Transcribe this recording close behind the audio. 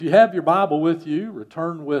If you have your Bible with you,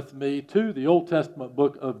 return with me to the Old Testament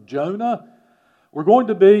book of Jonah. We're going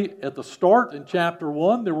to be at the start in chapter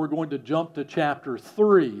 1, then we're going to jump to chapter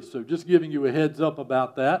 3. So just giving you a heads up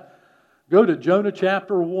about that. Go to Jonah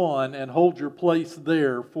chapter 1 and hold your place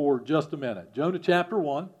there for just a minute. Jonah chapter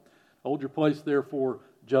 1, hold your place there for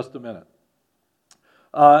just a minute.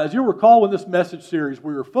 As you'll recall in this message series,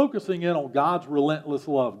 we were focusing in on God's relentless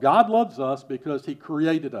love. God loves us because He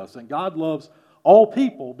created us, and God loves all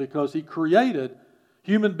people because He created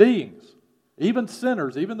human beings, even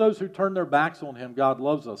sinners, even those who turn their backs on Him. God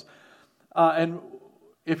loves us. And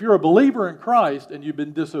if you're a believer in Christ and you've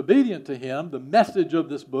been disobedient to Him, the message of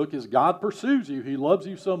this book is God pursues you. He loves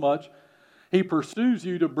you so much, He pursues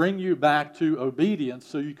you to bring you back to obedience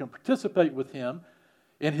so you can participate with Him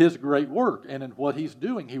in His great work and in what He's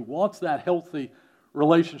doing. He wants that healthy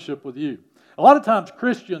relationship with you. A lot of times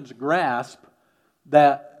Christians grasp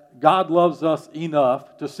that God loves us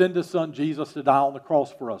enough to send His Son Jesus to die on the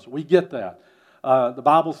cross for us. We get that. The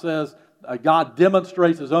Bible says God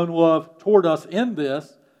demonstrates His own love toward us in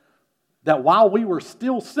this, that while we were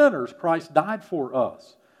still sinners, Christ died for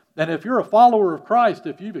us. And if you're a follower of Christ,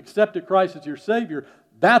 if you've accepted Christ as your Savior,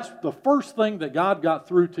 that's the first thing that God got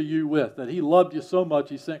through to you with, that He loved you so much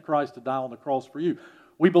He sent Christ to die on the cross for you.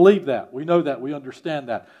 We believe that. We know that. We understand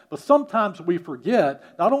that. But sometimes we forget,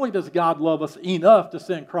 not only does God love us enough to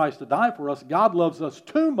send Christ to die for us, God loves us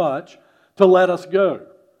too much to let us go.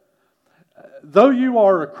 Though you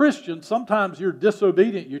are a Christian, sometimes you're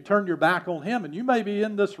disobedient. You turn your back on Him, and you may be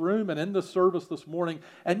in this room and in this service this morning,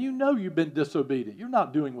 and you know you've been disobedient. You're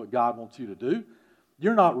not doing what God wants you to do.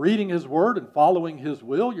 You're not reading His Word and following His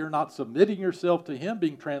will. You're not submitting yourself to Him,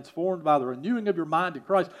 being transformed by the renewing of your mind to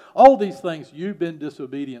Christ. All these things, you've been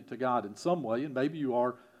disobedient to God in some way, and maybe you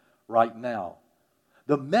are right now.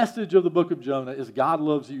 The message of the book of Jonah is God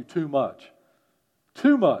loves you too much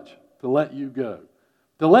to let you go,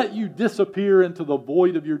 to let you disappear into the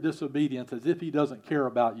void of your disobedience as if He doesn't care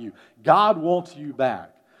about you. God wants you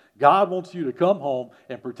back. God wants you to come home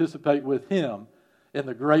and participate with Him in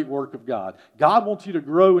the great work of God. God wants you to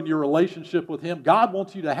grow in your relationship with Him. God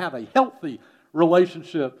wants you to have a healthy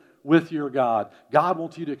relationship with your God. God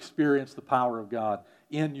wants you to experience the power of God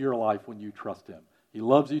in your life when you trust Him. He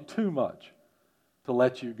loves you too much to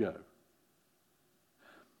let you go.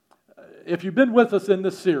 If you've been with us in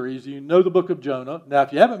this series, you know the book of Jonah. Now,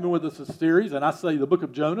 if you haven't been with us in this series, and I say the book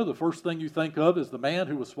of Jonah, the first thing you think of is the man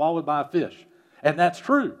who was swallowed by a fish. And that's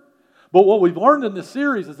true. But what we've learned in this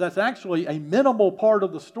series is that's actually a minimal part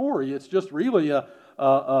of the story. It's just really a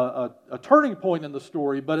turning point in the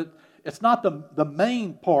story, but it's not the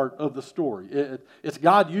main part of the story. It's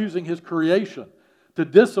God using His creation to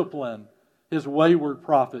discipline His wayward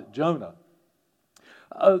prophet Jonah.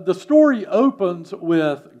 The story opens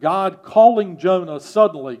with God calling Jonah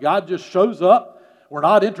suddenly. God just shows up. We're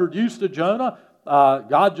not introduced to Jonah.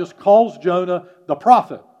 God just calls Jonah the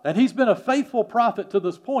prophet. And he's been a faithful prophet to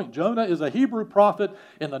this point. Jonah is a Hebrew prophet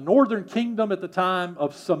in the northern kingdom at the time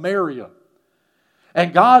of Samaria.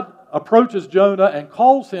 And God approaches Jonah and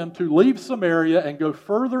calls him to leave Samaria and go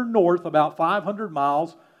further north about 500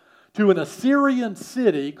 miles to an Assyrian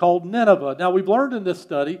city called Nineveh. Now, we've learned in this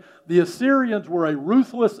study, the Assyrians were a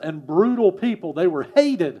ruthless and brutal people. They were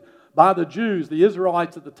hated by the Jews. The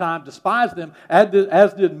Israelites at the time despised them,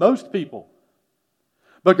 as did most people.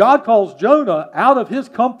 But God calls Jonah out of his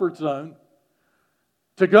comfort zone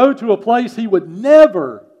to go to a place he would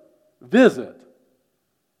never visit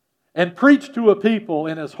and preach to a people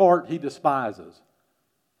in his heart he despises.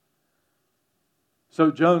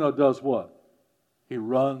 So Jonah does what? He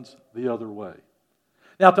runs the other way.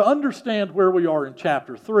 Now, to understand where we are in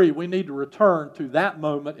chapter 3, we need to return to that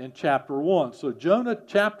moment in chapter 1. So Jonah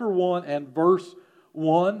chapter 1 and verse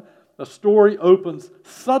 1, the story opens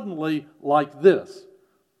suddenly like this.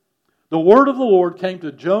 The word of the Lord came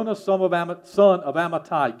to Jonah, son of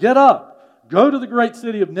Amittai. Get up, go to the great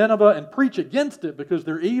city of Nineveh and preach against it because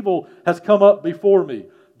their evil has come up before me.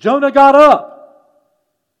 Jonah got up,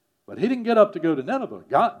 but he didn't get up to go to Nineveh.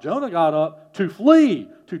 Jonah got up to flee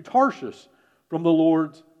to Tarshish from the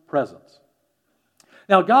Lord's presence.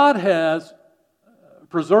 Now, God has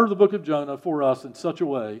preserved the book of Jonah for us in such a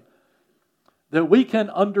way that we can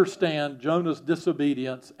understand Jonah's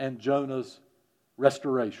disobedience and Jonah's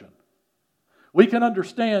restoration. We can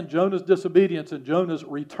understand Jonah's disobedience and Jonah's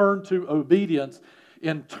return to obedience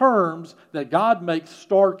in terms that God makes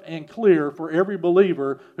stark and clear for every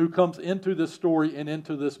believer who comes into this story and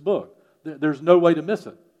into this book. There's no way to miss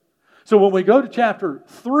it. So when we go to chapter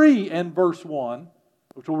 3 and verse 1,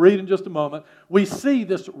 which we'll read in just a moment, we see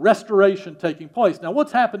this restoration taking place. Now,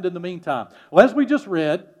 what's happened in the meantime? Well, as we just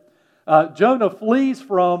read, Jonah flees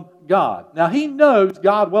from God. Now, he knows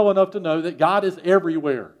God well enough to know that God is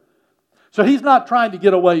everywhere. So he's not trying to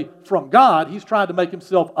get away from God. He's trying to make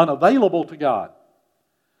himself unavailable to God.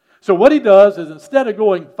 So what he does is, instead of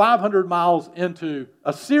going 500 miles into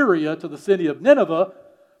Assyria to the city of Nineveh,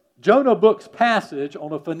 Jonah books passage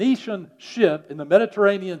on a Phoenician ship in the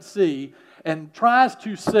Mediterranean Sea and tries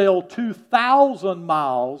to sail 2,000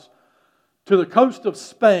 miles to the coast of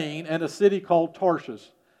Spain and a city called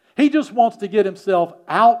Tarshish. He just wants to get himself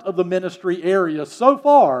out of the ministry area so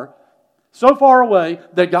far away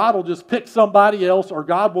that God will just pick somebody else, or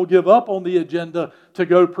God will give up on the agenda to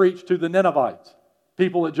go preach to the Ninevites,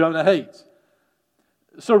 people that Jonah hates.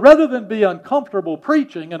 So rather than be uncomfortable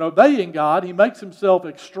preaching and obeying God, he makes himself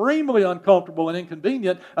extremely uncomfortable and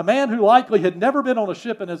inconvenient. A man who likely had never been on a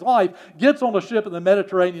ship in his life gets on a ship in the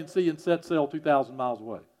Mediterranean Sea and sets sail 2,000 miles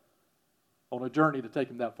away on a journey to take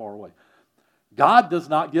him that far away. God does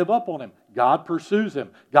not give up on him. God pursues him.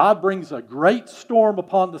 God brings a great storm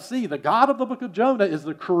upon the sea. The God of the book of Jonah is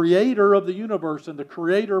the creator of the universe and the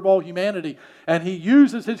creator of all humanity. And he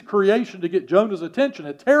uses his creation to get Jonah's attention.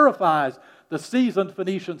 It terrifies the seasoned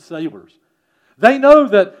Phoenician sailors. They know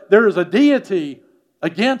that there is a deity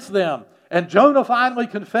against them. And Jonah finally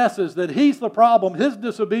confesses that he's the problem. His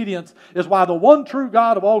disobedience is why the one true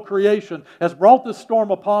God of all creation has brought this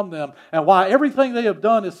storm upon them, and why everything they have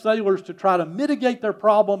done as sailors to try to mitigate their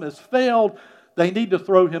problem has failed. They need to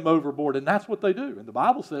throw him overboard, and that's what they do. And the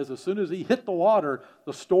Bible says as soon as he hit the water,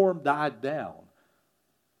 the storm died down.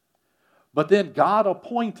 But then God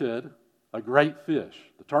appointed a great fish.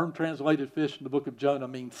 The term translated fish in the book of Jonah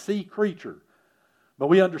means sea creature. But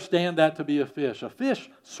we understand that to be a fish. A fish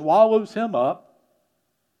swallows him up,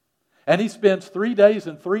 and he spends 3 days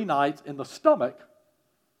and 3 nights in the stomach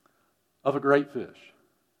of a great fish.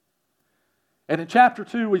 And in chapter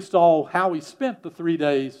 2, we saw how he spent the 3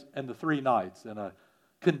 days and the 3 nights in a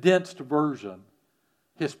condensed version,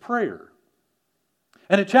 his prayer.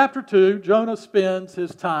 And in chapter 2, Jonah spends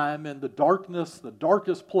his time in the darkness, the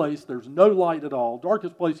darkest place. There's no light at all,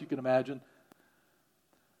 darkest place you can imagine,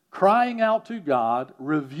 crying out to God,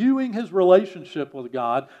 reviewing his relationship with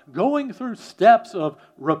God, going through steps of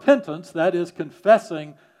repentance, that is,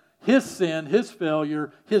 confessing his sin, his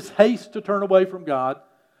failure, his haste to turn away from God,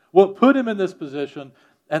 what put him in this position,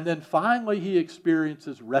 and then finally he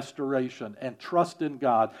experiences restoration and trust in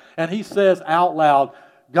God. And he says out loud,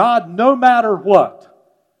 God, no matter what,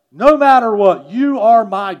 you are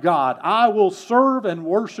my God. I will serve and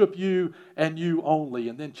worship you and you only.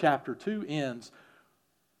 And then chapter 2 ends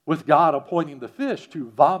with God appointing the fish to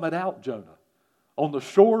vomit out Jonah on the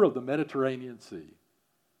shore of the Mediterranean Sea.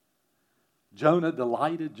 Jonah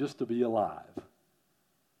delighted just to be alive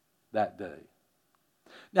that day.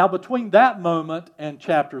 Now, between that moment and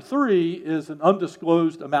chapter 3 is an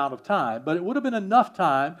undisclosed amount of time, but it would have been enough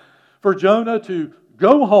time for Jonah to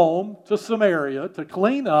go home to Samaria to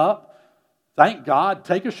clean up, thank God,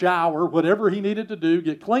 take a shower, whatever he needed to do,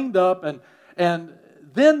 get cleaned up, and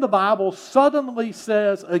then the Bible suddenly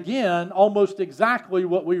says again almost exactly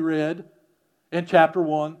what we read in chapter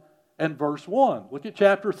 1 and verse 1. Look at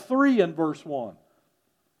chapter 3 and verse 1.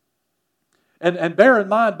 And bear in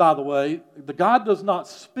mind, by the way, the God does not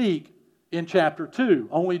speak in chapter 2.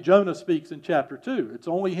 Only Jonah speaks in chapter 2. It's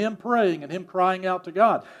only him praying and him crying out to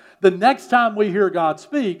God. The next time we hear God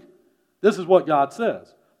speak, this is what God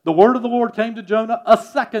says. The word of the Lord came to Jonah a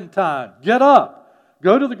second time. Get up.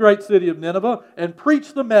 Go to the great city of Nineveh and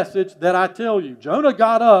preach the message that I tell you. Jonah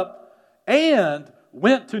got up and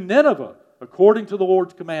went to Nineveh according to the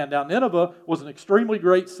Lord's command. Now, Nineveh was an extremely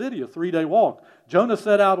great city, a 3-day walk. Jonah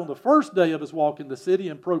set out on the first day of his walk in the city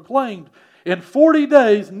and proclaimed, in 40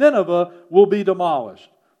 days Nineveh will be demolished.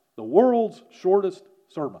 The world's shortest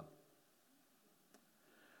sermon.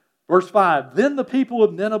 Verse 5, then the people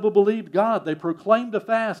of Nineveh believed God. They proclaimed a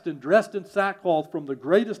fast and dressed in sackcloth from the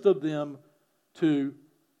greatest of them to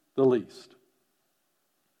the least.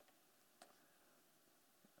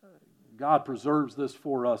 God preserves this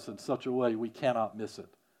for us in such a way we cannot miss it.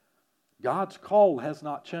 God's call has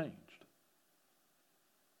not changed.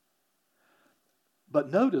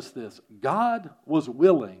 But notice this, God was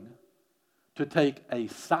willing to take a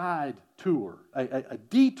side tour, a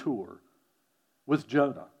detour with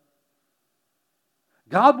Jonah.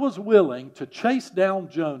 God was willing to chase down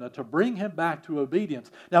Jonah to bring him back to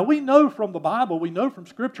obedience. Now we know from the Bible, we know from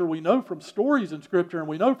Scripture, we know from stories in Scripture, and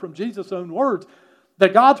we know from Jesus' own words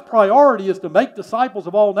that God's priority is to make disciples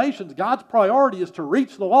of all nations. God's priority is to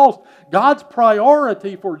reach the lost. God's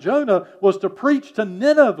priority for Jonah was to preach to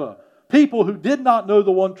Nineveh, people who did not know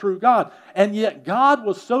the one true God. And yet God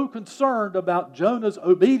was so concerned about Jonah's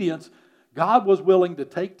obedience, God was willing to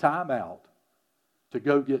take time out to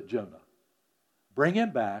go get Jonah, bring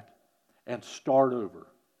him back, and start over.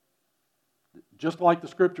 Just like the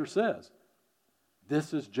scripture says,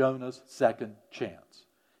 this is Jonah's second chance.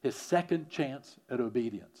 His second chance at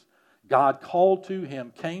obedience. God called to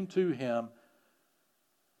him, came to him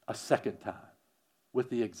a second time with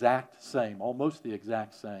the exact same, almost the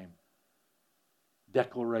exact same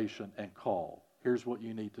declaration and call. Here's what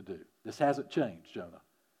you need to do. This hasn't changed, Jonah.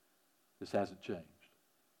 This hasn't changed.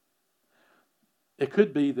 It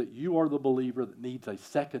could be that you are the believer that needs a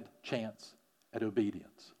second chance at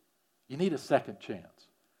obedience. You need a second chance.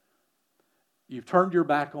 You've turned your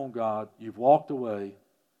back on God. You've walked away.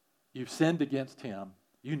 You've sinned against Him.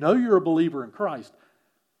 You know you're a believer in Christ,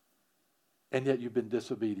 and yet you've been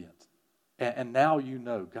disobedient. And now you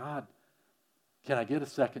know, God, can I get a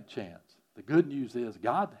second chance? The good news is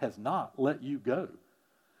God has not let you go.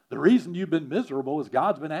 The reason you've been miserable is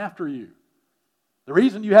God's been after you. The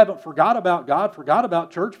reason you haven't forgot about God, forgot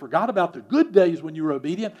about church, forgot about the good days when you were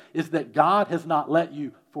obedient is that God has not let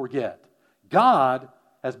you forget. God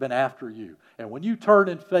has been after you. And when you turn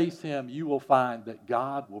and face Him, you will find that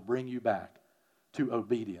God will bring you back to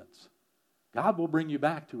obedience. God will bring you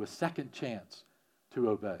back to a second chance to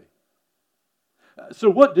obey. So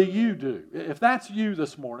what do you do? If that's you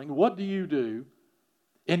this morning, what do you do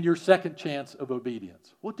in your second chance of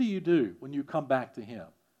obedience? What do you do when you come back to Him?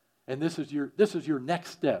 And this is your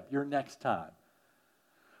next step, your next time.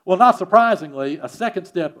 Well, not surprisingly, a second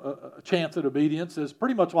step, a chance at obedience, is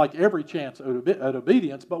pretty much like every chance at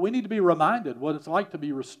obedience, but we need to be reminded what it's like to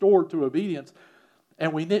be restored to obedience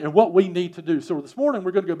and what we need to do. So this morning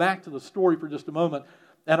we're going to go back to the story for just a moment,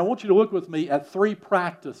 and I want you to look with me at three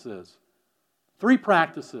practices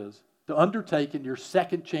to undertake in your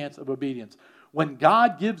second chance of obedience. When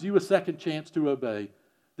God gives you a second chance to obey,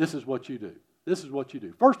 this is what you do. This is what you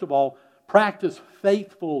do. First of all, practice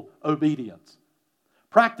faithful obedience.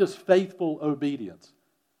 Practice faithful obedience.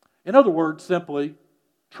 In other words, simply,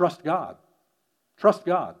 trust God. Trust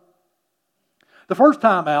God. The first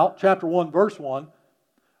time out, chapter 1, verse 1,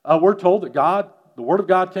 we're told that the word of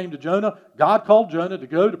God came to Jonah. God called Jonah to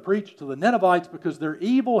go to preach to the Ninevites because their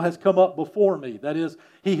evil has come up before me. That is,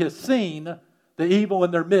 He has seen the evil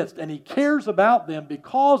in their midst, and He cares about them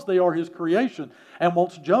because they are His creation and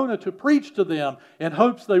wants Jonah to preach to them in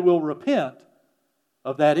hopes they will repent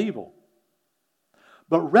of that evil.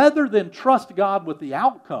 But rather than trust God with the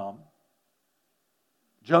outcome,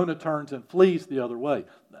 Jonah turns and flees the other way.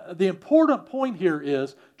 The important point here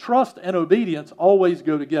is trust and obedience always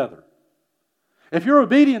go together. If you're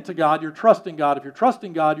obedient to God, you're trusting God. If you're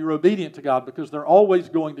trusting God, you're obedient to God because they're always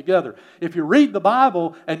going together. If you read the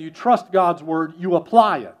Bible and you trust God's Word, you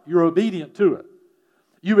apply it. You're obedient to it.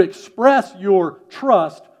 You express your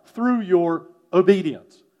trust through your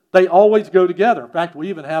obedience. They always go together. In fact, we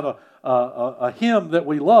even have a hymn that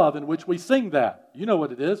we love in which we sing that. You know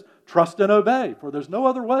what it is. Trust and obey, for there's no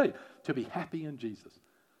other way to be happy in Jesus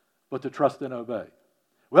but to trust and obey.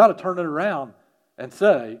 We ought to turn it around and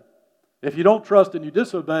say, if you don't trust and you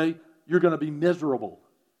disobey, you're going to be miserable.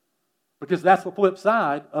 Because that's the flip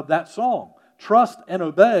side of that song. Trust and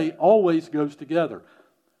obey always goes together.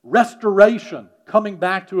 Restoration, coming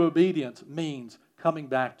back to obedience, means coming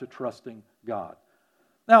back to trusting God.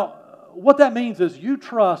 Now, what that means is you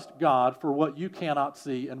trust God for what you cannot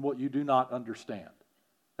see and what you do not understand.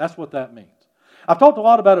 That's what that means. I've talked a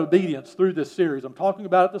lot about obedience through this series. I'm talking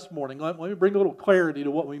about it this morning. Let me bring a little clarity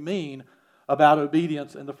to what we mean about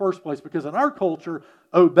obedience in the first place, because in our culture,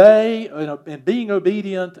 obey and being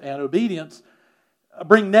obedient and obedience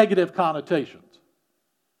bring negative connotations.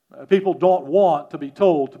 People don't want to be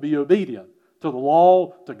told to be obedient to the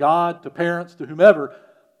law, to God, to parents, to whomever.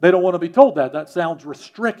 They don't want to be told that. That sounds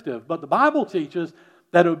restrictive. But the Bible teaches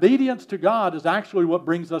that obedience to God is actually what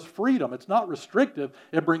brings us freedom. It's not restrictive.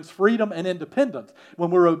 It brings freedom and independence.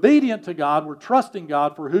 When we're obedient to God, we're trusting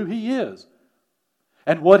God for who He is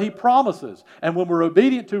and what He promises. And when we're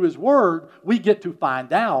obedient to His Word, we get to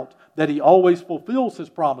find out that He always fulfills His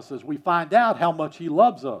promises. We find out how much He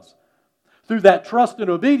loves us. Through that trust and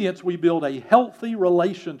obedience, we build a healthy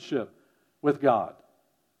relationship with God.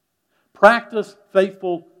 Practice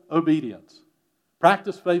faithful obedience.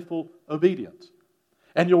 Practice faithful obedience.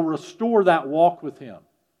 And you'll restore that walk with Him.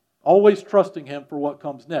 Always trusting Him for what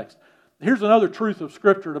comes next. Here's another truth of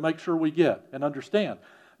Scripture to make sure we get and understand.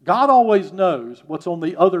 God always knows what's on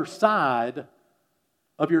the other side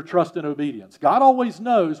of your trust and obedience. God always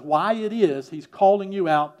knows why it is He's calling you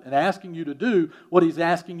out and asking you to do what He's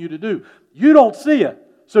asking you to do. You don't see it,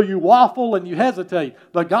 So you waffle and you hesitate.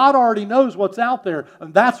 But God already knows what's out there.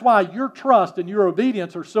 And that's why your trust and your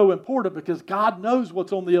obedience are so important, because God knows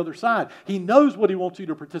what's on the other side. He knows what He wants you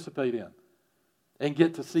to participate in and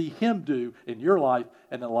get to see Him do in your life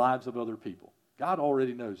and the lives of other people. God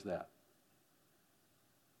already knows that.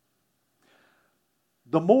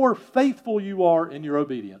 The more faithful you are in your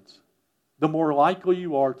obedience, the more likely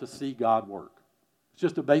you are to see God work. It's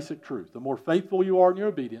just a basic truth. The more faithful you are in your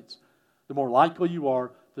obedience, the more likely you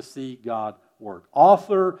are to see God work.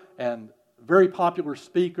 Author and very popular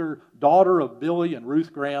speaker, daughter of Billy and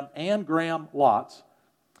Ruth Graham, Anne Graham Lotz,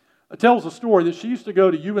 tells a story that she used to go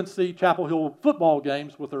to UNC Chapel Hill football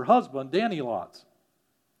games with her husband, Danny Lotz.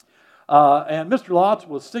 And Mr. Lotz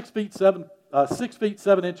was 6 feet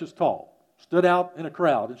 7 inches tall, stood out in a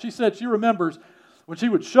crowd. And she said she remembers when she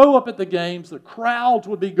would show up at the games, the crowds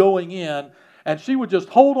would be going in, and she would just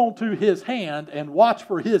hold on to his hand and watch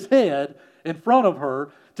for his head in front of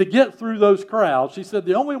her to get through those crowds. She said,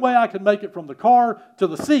 the only way I could make it from the car to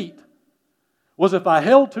the seat was if I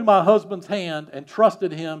held to my husband's hand and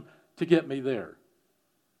trusted him to get me there.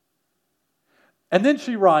 And then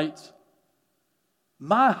she writes,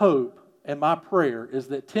 my hope and my prayer is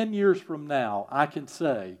that 10 years from now, I can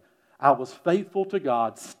say I was faithful to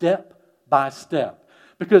God step by step.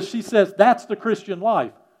 Because she says that's the Christian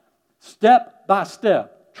life. Step by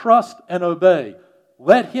step, trust and obey.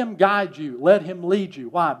 Let Him guide you. Let Him lead you.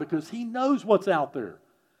 Why? Because He knows what's out there.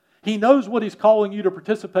 He knows what He's calling you to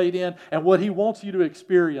participate in and what He wants you to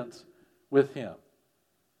experience with Him.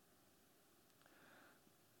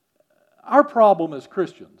 Our problem as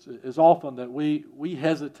Christians is often that we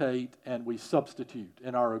hesitate and we substitute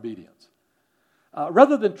in our obedience.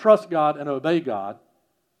 Rather than trust God and obey God,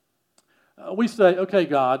 we say, okay,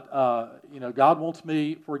 God, God wants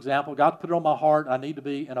me, for example, God put it on my heart, I need to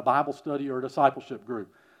be in a Bible study or a discipleship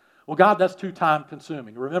group. Well, God, that's too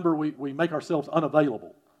time-consuming. Remember, we make ourselves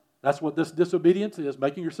unavailable. That's what this disobedience is,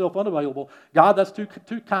 making yourself unavailable. God, that's too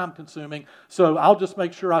time-consuming, so I'll just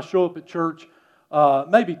make sure I show up at church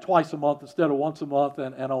maybe twice a month instead of once a month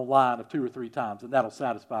and online of 2 or 3 times, and that'll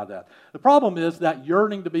satisfy that. The problem is that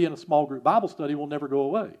yearning to be in a small group Bible study will never go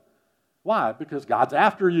away. Why? Because God's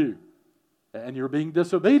after you. And you're being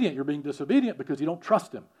disobedient. You're being disobedient because you don't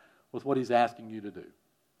trust Him with what He's asking you to do.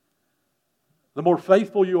 The more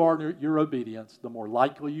faithful you are in your obedience, the more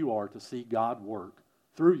likely you are to see God work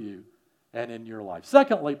through you and in your life.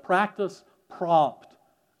 Secondly, practice prompt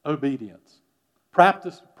obedience.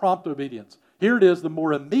 Practice prompt obedience. Here it is, the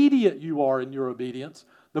more immediate you are in your obedience,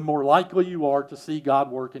 the more likely you are to see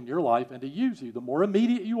God work in your life and to use you. The more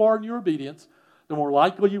immediate you are in your obedience, the more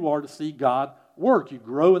likely you are to see God work. You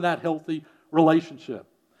grow in that healthy relationship.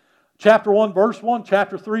 Chapter 1, verse 1,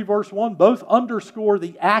 chapter 3, verse 1, both underscore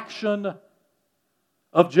the action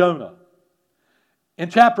of Jonah. In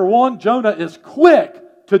chapter 1, Jonah is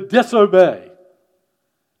quick to disobey,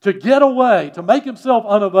 to get away, to make himself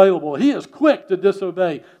unavailable. He is quick to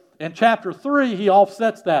disobey. In chapter 3, he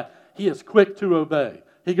offsets that. He is quick to obey.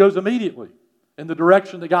 He goes immediately in the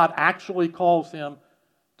direction that God actually calls him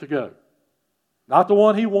to go. Not the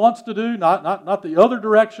one he wants to do, not the other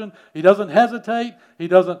direction. He doesn't hesitate. He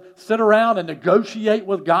doesn't sit around and negotiate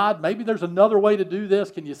with God. Maybe there's another way to do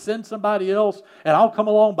this. Can you send somebody else and I'll come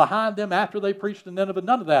along behind them after they preach to Nineveh?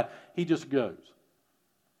 None of that. He just goes.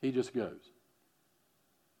 He just goes.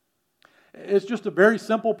 It's just a very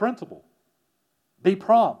simple principle. Be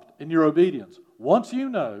prompt in your obedience. Once you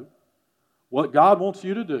know what God wants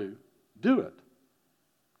you to do, do it.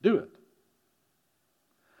 Do it.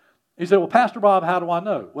 You say, well, Pastor Bob, how do I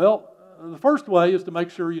know? Well, the first way is to make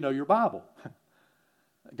sure you know your Bible.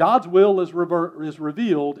 God's will is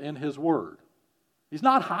revealed in His Word. He's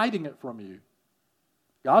not hiding it from you.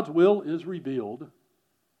 God's will is revealed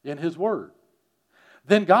in His Word.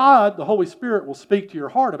 Then God, the Holy Spirit, will speak to your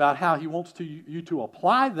heart about how He wants you to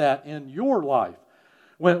apply that in your life.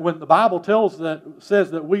 When the Bible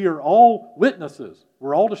says that we are all witnesses,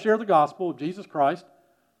 we're all to share the gospel of Jesus Christ,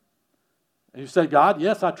 and you say, God,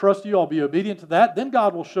 yes, I trust you, I'll be obedient to that, then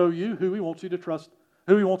God will show you who He wants you to trust,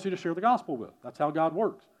 who He wants you to share the gospel with. That's how God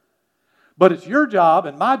works. But it's your job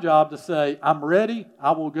and my job to say, I'm ready,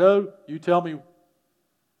 I will go, you tell me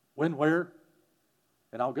when, where,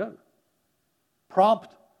 and I'll go.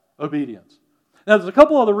 Prompt obedience. Now, there's a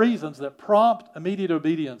couple other reasons that prompt, immediate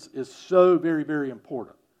obedience is so very, very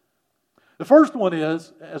important. The first one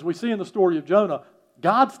is, as we see in the story of Jonah,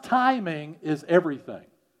 God's timing is everything.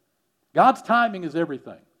 God's timing is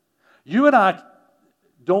everything. You and I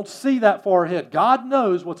don't see that far ahead. God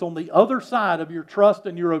knows what's on the other side of your trust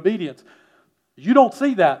and your obedience. You don't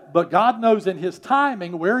see that, but God knows in His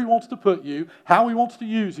timing where He wants to put you, how He wants to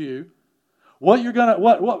use you,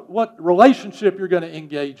 what relationship you're going to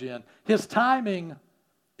engage in. His timing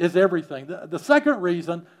is everything. The second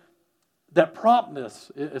reason that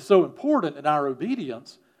promptness is so important in our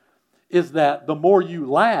obedience is that the more you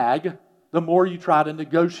lag, the more you try to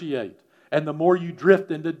negotiate, and the more you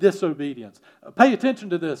drift into disobedience. Pay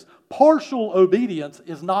attention to this. Partial obedience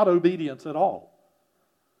is not obedience at all.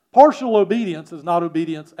 Partial obedience is not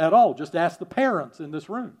obedience at all. Just ask the parents in this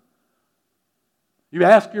room. You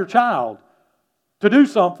ask your child to do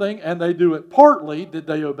something and they do it partly. Did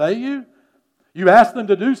they obey you? You ask them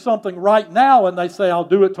to do something right now and they say, I'll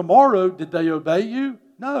do it tomorrow. Did they obey you?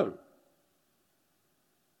 No.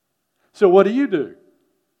 So what do?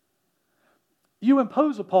 You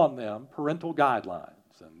impose upon them parental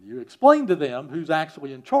guidelines and you explain to them who's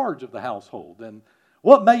actually in charge of the household and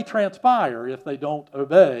what may transpire if they don't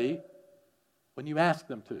obey when you ask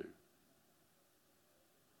them to.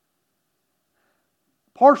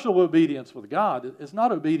 Partial obedience with God is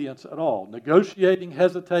not obedience at all. Negotiating,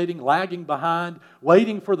 hesitating, lagging behind,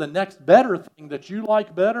 waiting for the next better thing that you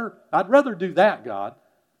like better. I'd rather do that, God.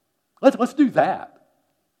 Let's do that.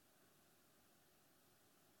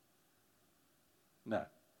 No.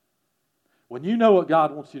 When you know what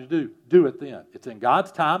God wants you to do it then. It's in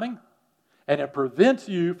God's timing, and it prevents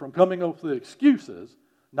you from coming up with excuses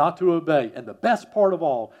not to obey. And the best part of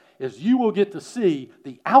all is you will get to see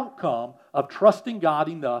the outcome of trusting God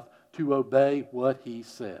enough to obey what He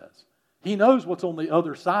says. He knows what's on the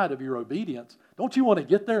other side of your obedience. Don't you want to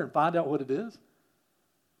get there and find out what it is?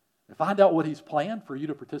 And find out what He's planned for you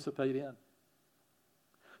to participate in?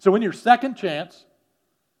 So in your second chance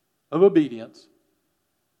of obedience,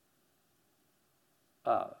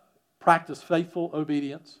 practice faithful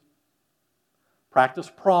obedience.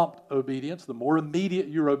 Practice prompt obedience. The more immediate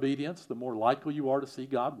your obedience, the more likely you are to see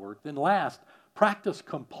God work. Then last, practice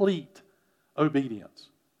complete obedience.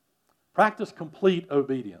 Practice complete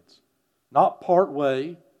obedience. Not part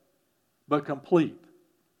way, but complete.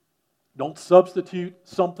 Don't substitute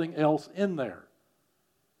something else in there.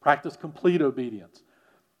 Practice complete obedience.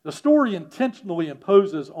 The story intentionally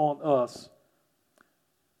imposes on us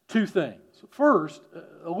two things. First,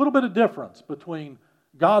 a little bit of difference between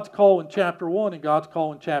God's call in chapter 1 and God's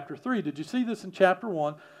call in chapter 3. Did you see this in chapter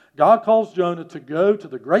 1? God calls Jonah to go to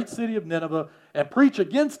the great city of Nineveh and preach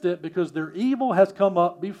against it because their evil has come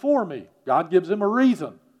up before me. God gives him a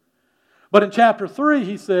reason. But in chapter 3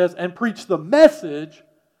 he says, and preach the message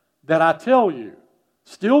that I tell you.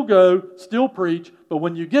 Still go, still preach, but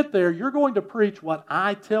when you get there, you're going to preach what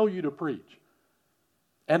I tell you to preach.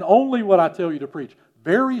 And only what I tell you to preach.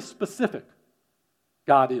 Very specific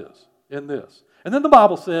God is in this. And then the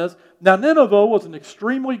Bible says, now Nineveh was an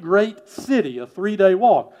extremely great city, a 3-day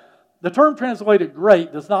walk. The term translated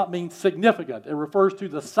great does not mean significant. It refers to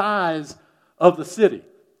the size of the city.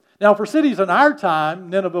 Now for cities in our time,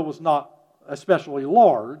 Nineveh was not especially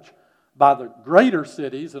large by the greater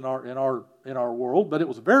cities in our world, but it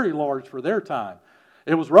was very large for their time.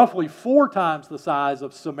 It was roughly 4 times the size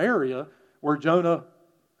of Samaria, where Jonah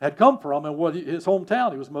had come from and what his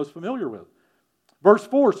hometown he was most familiar with. Verse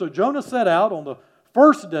 4, so Jonah set out on the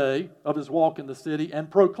first day of his walk in the city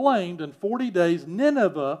and proclaimed, in 40 days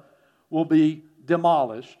Nineveh will be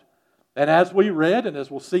demolished. And as we read, and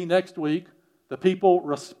as we'll see next week, the people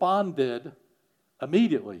responded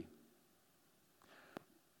immediately.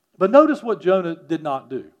 But notice what Jonah did not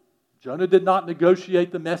do. Jonah did not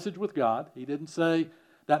negotiate the message with God. He didn't say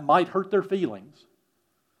that might hurt their feelings.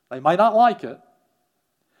 They might not like it.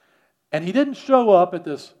 And he didn't show up at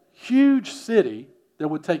this huge city that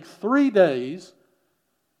would take 3 days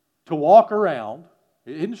to walk around.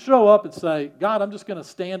 He didn't show up and say, God, I'm just going to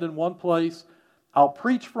stand in one place. I'll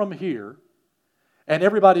preach from here, and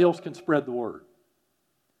everybody else can spread the word.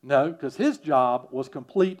 No, because his job was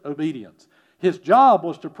complete obedience. His job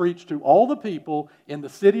was to preach to all the people in the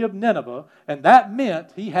city of Nineveh, and that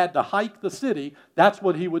meant he had to hike the city. That's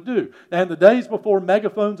what he would do. And the days before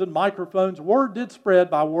megaphones and microphones, word did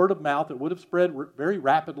spread by word of mouth. It would have spread very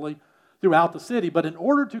rapidly throughout the city. But in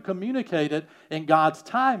order to communicate it in God's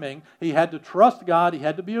timing, he had to trust God, he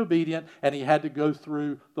had to be obedient, and he had to go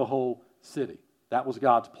through the whole city. That was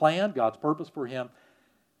God's plan, God's purpose for him,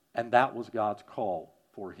 and that was God's call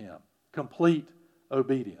for him. Complete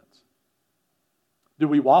obedience. Do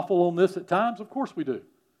we waffle on this at times? Of course we do.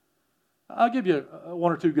 I'll give you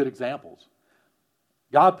 1 or 2 good examples.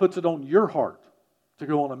 God puts it on your heart to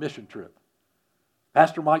go on a mission trip.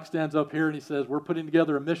 Pastor Mike stands up here and he says, we're putting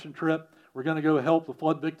together a mission trip. We're going to go help the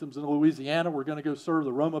flood victims in Louisiana. We're going to go serve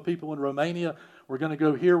the Roma people in Romania. We're going to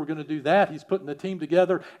go here. We're going to do that. He's putting the team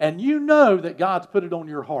together. And you know that God's put it on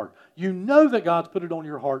your heart. You know that God's put it on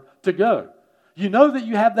your heart to go. You know that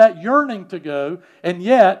you have that yearning to go, and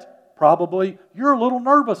yet, probably, you're a little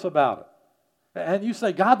nervous about it. And you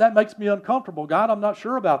say, God, that makes me uncomfortable. God, I'm not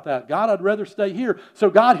sure about that. God, I'd rather stay here. So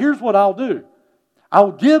God, here's what I'll do.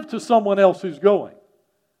 I'll give to someone else who's going.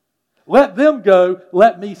 Let them go,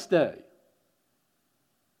 let me stay.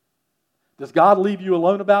 Does God leave you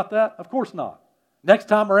alone about that? Of course not. Next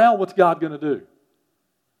time around, what's God going to do?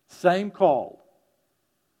 Same call.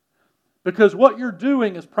 Because what you're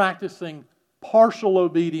doing is practicing partial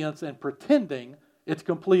obedience and pretending it's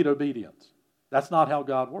complete obedience. That's not how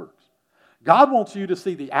God works. God wants you to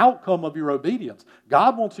see the outcome of your obedience.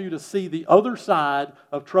 God wants you to see the other side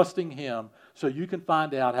of trusting Him so you can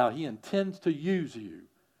find out how He intends to use you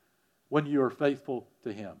when you are faithful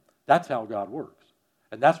to Him. That's how God works.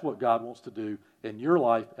 And that's what God wants to do in your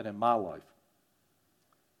life and in my life.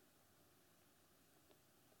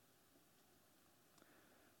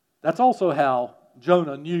 That's also how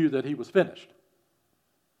Jonah knew that he was finished.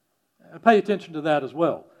 Pay attention to that as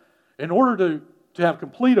well. In order to have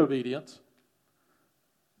complete obedience,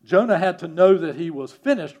 Jonah had to know that he was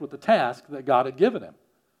finished with the task that God had given him.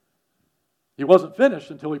 He wasn't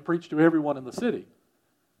finished until he preached to everyone in the city.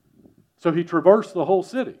 So he traversed the whole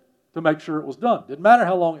city to make sure it was done. Didn't matter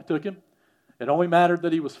how long it took him. It only mattered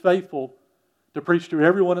that he was faithful to preach to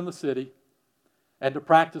everyone in the city and to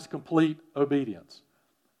practice complete obedience.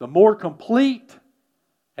 The more complete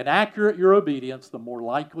and accurate your obedience, the more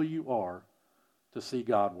likely you are to see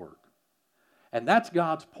God work. And that's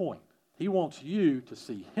God's point. He wants you to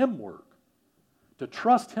see Him work, to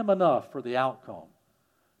trust Him enough for the outcome,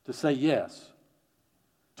 to say yes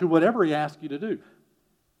to whatever He asks you to do.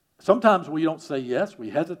 Sometimes we don't say yes, we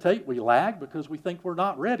hesitate, we lag because we think we're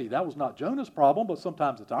not ready. That was not Jonah's problem, but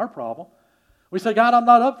sometimes it's our problem. We say, God, I'm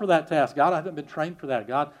not up for that task. God, I haven't been trained for that.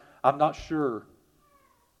 God, I'm not sure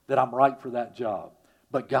that I'm right for that job.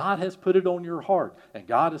 But God has put it on your heart, and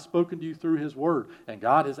God has spoken to you through His Word, and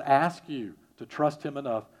God has asked you to trust Him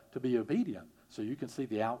enough to be obedient so you can see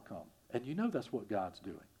the outcome. And you know that's what God's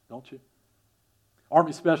doing, don't you?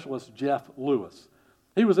 Army Specialist Jeff Lewis.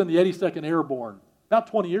 He was in the 82nd Airborne about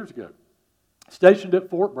 20 years ago, stationed at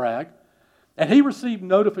Fort Bragg, and he received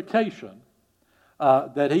notification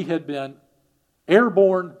that he had been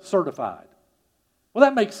airborne certified. Well,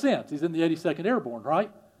 that makes sense. He's in the 82nd Airborne,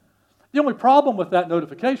 right? The only problem with that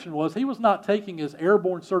notification was he was not taking his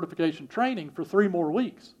airborne certification training for 3 more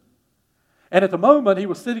weeks. And at the moment, he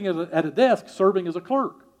was sitting at a desk serving as a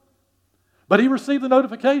clerk. But he received the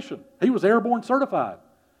notification. He was airborne certified.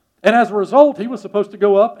 And as a result, he was supposed to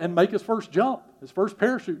go up and make his first jump, his first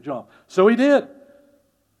parachute jump. So he did.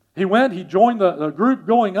 He went, he joined the group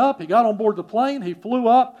going up, he got on board the plane, he flew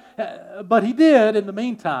up. But he did, in the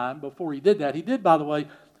meantime, before he did that, he did, by the way,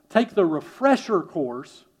 take the refresher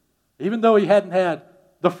course. Even though he hadn't had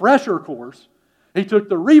the fresher course, he took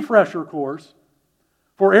the refresher course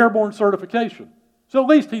for airborne certification. So at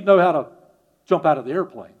least he'd know how to jump out of the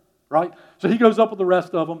airplane, right? So he goes up with the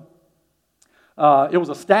rest of them. It was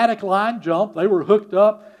a static line jump. They were hooked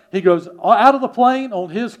up. He goes out of the plane on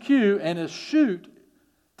his cue, and his chute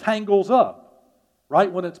tangles up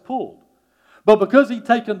right when it's pulled. But because he'd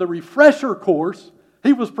taken the refresher course,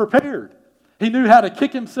 he was prepared. He knew how to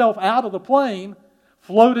kick himself out of the plane,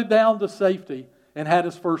 floated down to safety, and had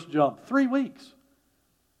his first jump 3 weeks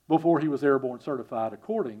before he was airborne certified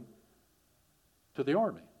according to the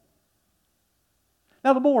Army.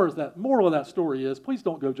 Now the moral of that story is, please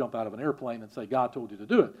don't go jump out of an airplane and say, God told you to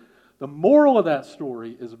do it. The moral of that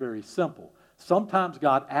story is very simple. Sometimes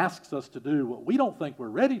God asks us to do what we don't think we're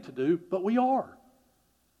ready to do, but we are.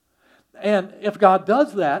 And if God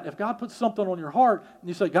does that, if God puts something on your heart and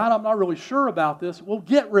you say, God, I'm not really sure about this, well,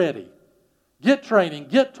 get ready. Get training,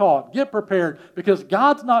 get taught, get prepared, because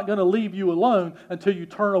God's not going to leave you alone until you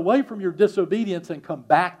turn away from your disobedience and come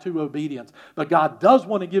back to obedience. But God does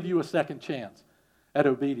want to give you a second chance at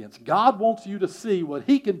obedience. God wants you to see what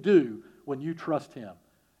He can do when you trust Him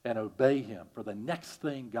and obey Him for the next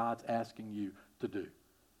thing God's asking you to do.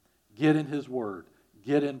 Get in His Word.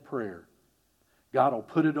 Get in prayer. God will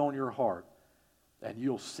put it on your heart, and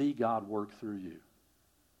you'll see God work through you.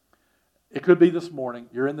 It could be this morning,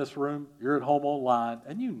 you're in this room, you're at home online,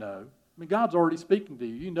 and you know, God's already speaking to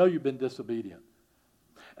you. You know you've been disobedient.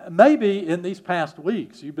 Maybe in these past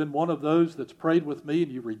weeks, you've been one of those that's prayed with me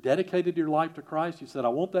and you rededicated your life to Christ. You said, I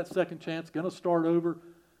want that second chance, going to start over.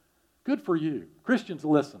 Good for you. Christians,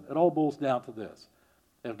 listen, it all boils down to this.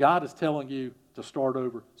 If God is telling you to start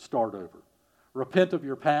over, start over. Repent of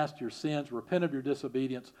your past, your sins, repent of your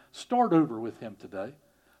disobedience. Start over with Him today.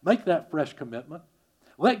 Make that fresh commitment.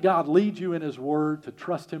 Let God lead you in His Word to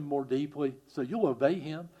trust Him more deeply so you'll obey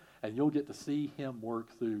Him and you'll get to see Him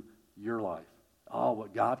work through your life.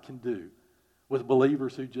 God can do with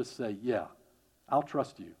believers who just say, yeah, I'll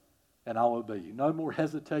trust you and I'll obey you. No more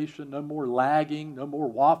hesitation, no more lagging, no more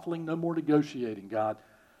waffling, no more negotiating. God,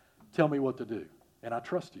 tell me what to do. And I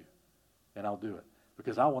trust you and I'll do it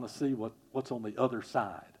because I want to see what's on the other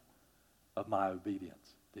side of my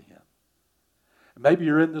obedience to Him. And maybe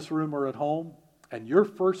you're in this room or at home, and your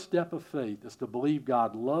first step of faith is to believe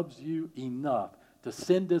God loves you enough to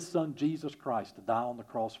send His Son, Jesus Christ, to die on the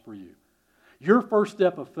cross for you. Your first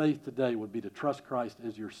step of faith today would be to trust Christ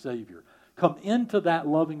as your Savior. Come into that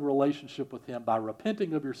loving relationship with Him by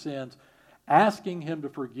repenting of your sins, asking Him to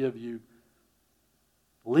forgive you,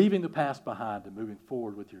 leaving the past behind and moving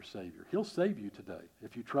forward with your Savior. He'll save you today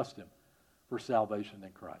if you trust Him for salvation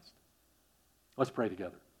in Christ. Let's pray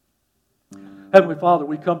together. Heavenly Father,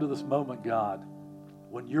 we come to this moment, God,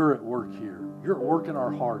 when you're at work here. You're at work in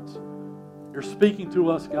our hearts. You're speaking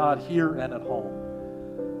to us, God, here and at home.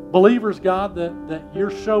 Believers, God, that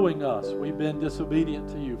you're showing us we've been disobedient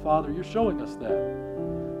to you. Father, you're showing us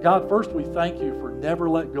that. God, first we thank you for never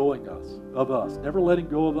letting go of us, never letting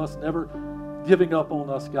go of us, never giving up on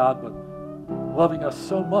us, God, but loving us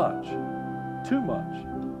so much, too much,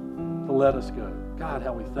 to let us go. God,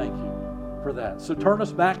 how we thank you for that. So turn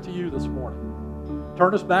us back to you this morning.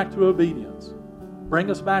 Turn us back to obedience.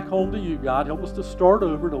 Bring us back home to you, God. Help us to start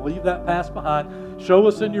over, to leave that past behind. Show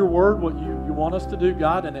us in your word what you want us to do,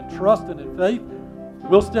 God, and in trust and in faith,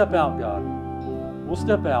 we'll step out, God. We'll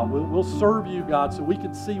step out. We'll serve you, God, so we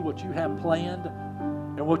can see what you have planned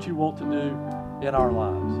and what you want to do in our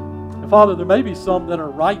lives. And Father, there may be some that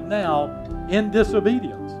are right now in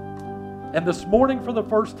disobedience. And this morning, for the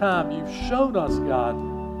first time, you've shown us, God,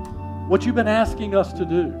 what you've been asking us to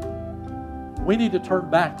do. We need to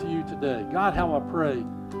turn back to you today. God, how I pray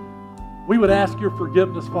we would ask your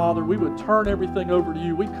forgiveness, Father. We would turn everything over to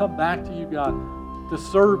you. We'd come back to you, God, to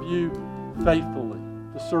serve you faithfully.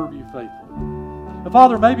 To serve you faithfully. And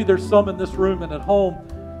Father, maybe there's some in this room and at home.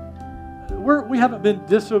 We haven't been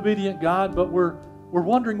disobedient, God, but we're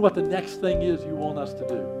wondering what the next thing is you want us to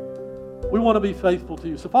do. We want to be faithful to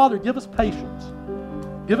you. So Father, give us patience.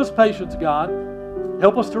 Give us patience, God.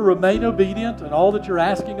 Help us to remain obedient in all that you're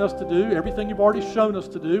asking us to do, everything you've already shown us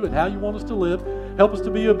to do and how you want us to live. Help us to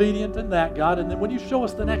be obedient in that, God. And then when you show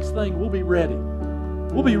us the next thing, we'll be ready.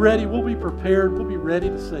 We'll be ready. We'll be prepared. We'll be ready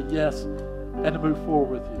to say yes and to move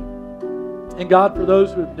forward with you. And God, for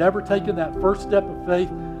those who have never taken that first step of faith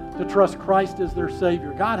to trust Christ as their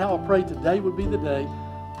Savior, God, how I pray today would be the day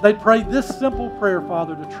they'd pray this simple prayer,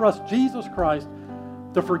 Father, to trust Jesus Christ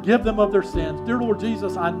to forgive them of their sins. Dear Lord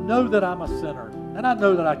Jesus, I know that I'm a sinner. And I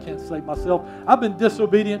know that I can't save myself. I've been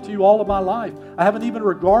disobedient to you all of my life. I haven't even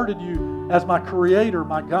regarded you as my Creator,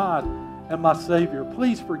 my God, and my Savior.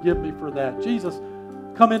 Please forgive me for that. Jesus,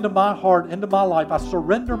 come into my heart, into my life. I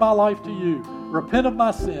surrender my life to you. Repent of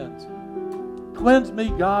my sins. Cleanse me,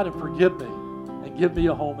 God, and forgive me. And give me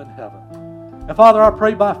a home in heaven. And Father, I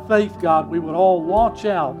pray by faith, God, we would all launch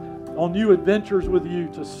out on new adventures with you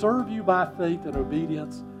to serve you by faith and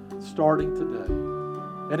obedience starting today.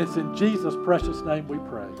 And it's in Jesus' precious name we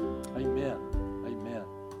pray. Amen.